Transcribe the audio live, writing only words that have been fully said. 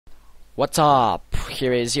What's up?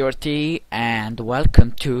 Here is your T and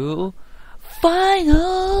welcome to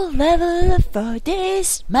final level for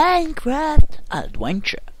this Minecraft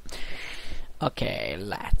adventure. Okay,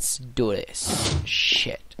 let's do this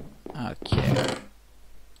shit. Okay,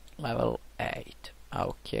 level 8.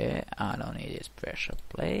 Okay, I don't need these pressure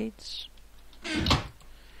plates.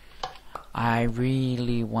 I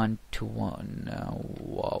really want to know.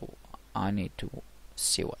 Whoa, I need to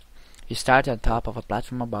see what. You start on top of a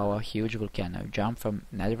platform above a huge volcano. Jump from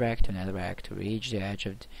netherrack to netherrack to reach the edge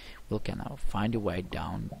of the volcano. Find your way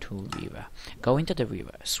down to river. Go into the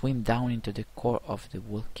river. Swim down into the core of the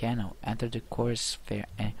volcano. Enter the core sphere,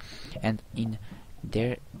 and in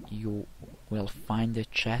there you will find the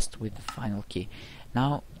chest with the final key.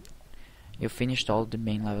 Now you've finished all the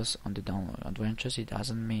main levels on the download adventures. It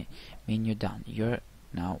doesn't mean you're done. You're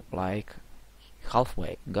now like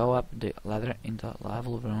halfway. Go up the ladder in the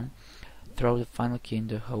level room. Throw the final key in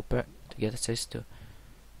the hopper to get access to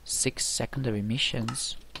 6 secondary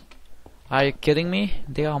missions. Are you kidding me?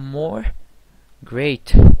 There are more?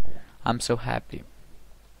 Great. I'm so happy.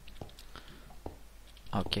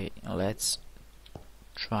 Okay, let's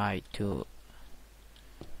try to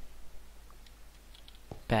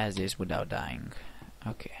pass this without dying.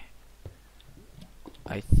 Okay.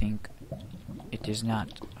 I think it is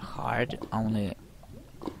not hard, only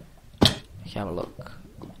have a look.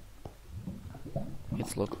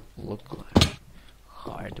 It's look like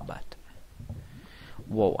hard, but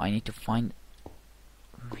whoa, I need to find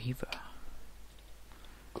river.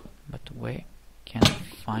 But where can I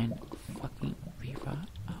find fucking river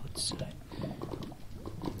outside?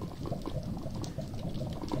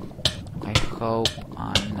 I hope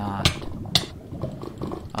I'm not.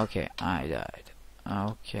 Okay, I died.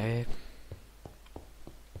 Okay.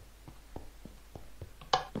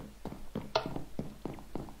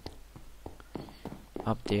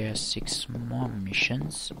 Up there, 6 more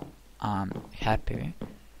missions. I'm happy,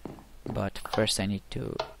 but first I need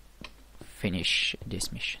to finish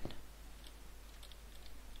this mission.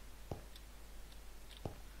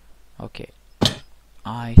 Okay,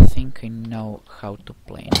 I think I know how to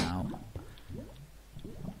play now.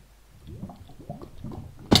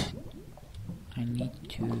 I need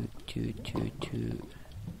to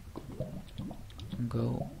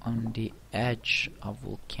go on the edge of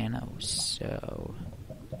volcano, so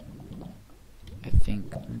I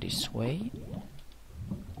think this way.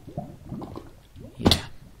 Yeah,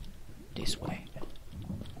 this way.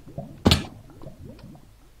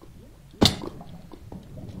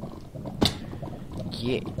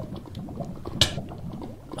 Yeah,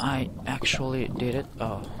 I actually did it.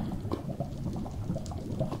 Oh,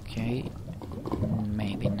 okay,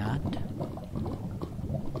 maybe not.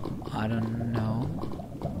 I don't know.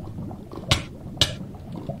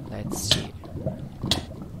 Let's see.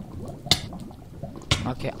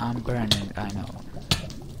 Okay, I'm burning, I know.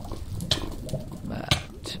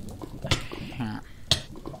 But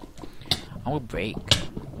I will break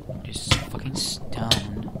this fucking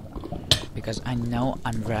stone because I know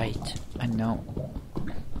I'm right. I know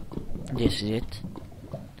this is it.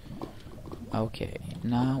 Okay,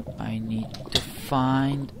 now I need to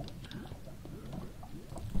find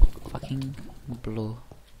fucking blue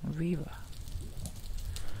river.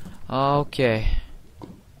 Okay,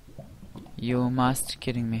 you must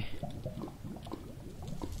kidding me.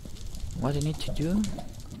 What I need to do?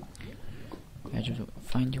 I have to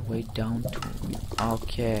find a way down to.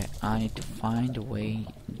 Okay, I need to find a way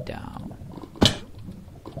down.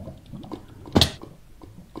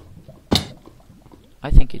 I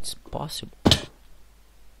think it's possible.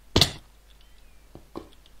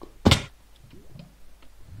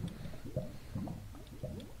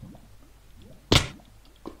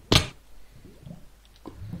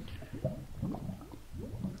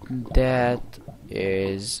 That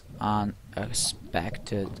is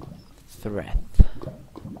unexpected threat.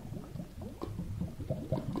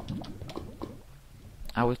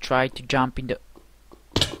 I will try to jump in the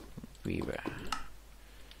river.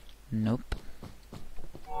 Nope.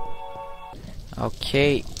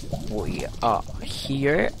 Okay, we are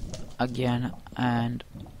here again, and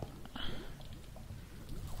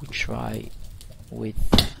we try with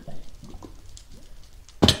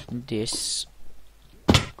this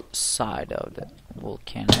side of the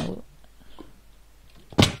volcano.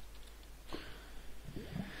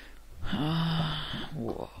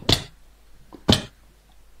 Whoa.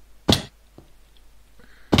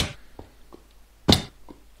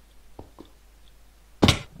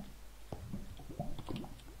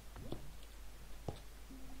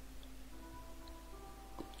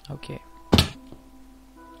 Okay.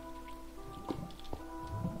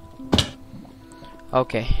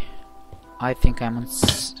 Okay. I think I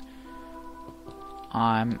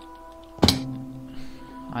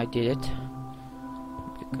did it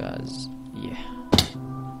because yeah,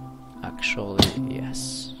 actually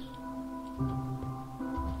yes.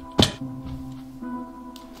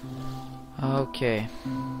 Okay.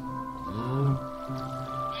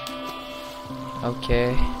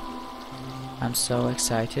 Okay. I'm so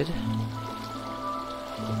excited.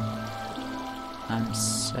 I'm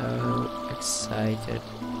so excited.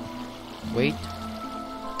 Wait.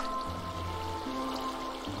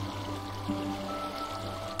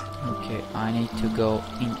 Okay, I need to go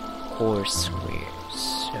in courseware,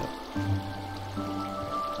 so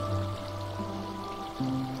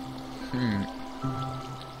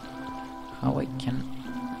how I can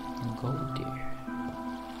go there?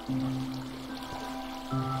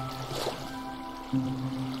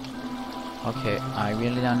 Okay, I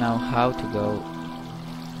really don't know how to go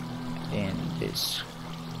in this.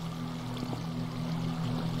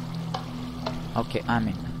 Okay, I'm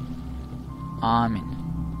in.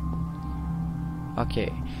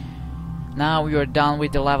 Okay, now you're done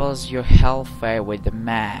with the levels, you're halfway with the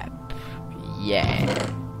map. Yeah,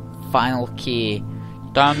 final key.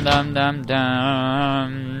 Dum dum dum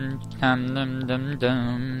dum dum dum dum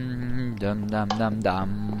dum dum dum dum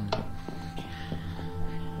dum.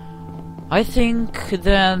 I think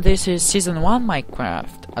that this is season 1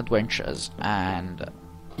 Minecraft Adventures, and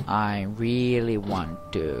I really want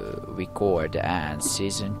to record and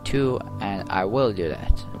season 2, and I will do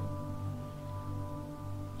that.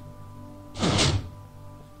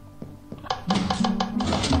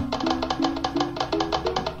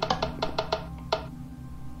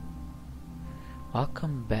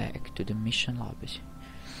 Welcome back to the mission lobby.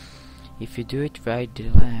 If you do it right, the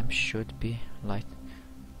lamp should be light.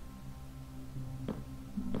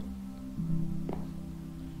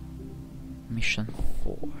 Mission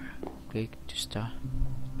 4. Click to start.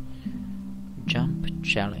 Jump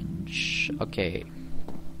challenge. Okay,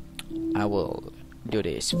 I will do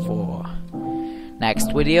this for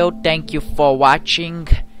next video. Thank you for watching.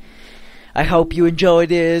 I hope you enjoy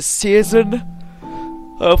this season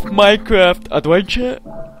of Minecraft Adventure.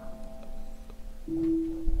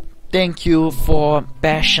 Thank you for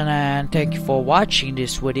passion and thank you for watching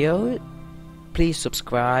this video. Please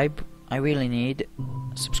subscribe. I really need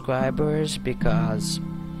subscribers because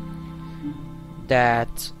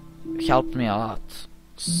that helped me a lot.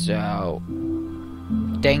 So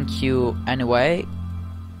thank you anyway.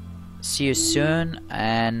 See you soon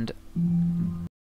and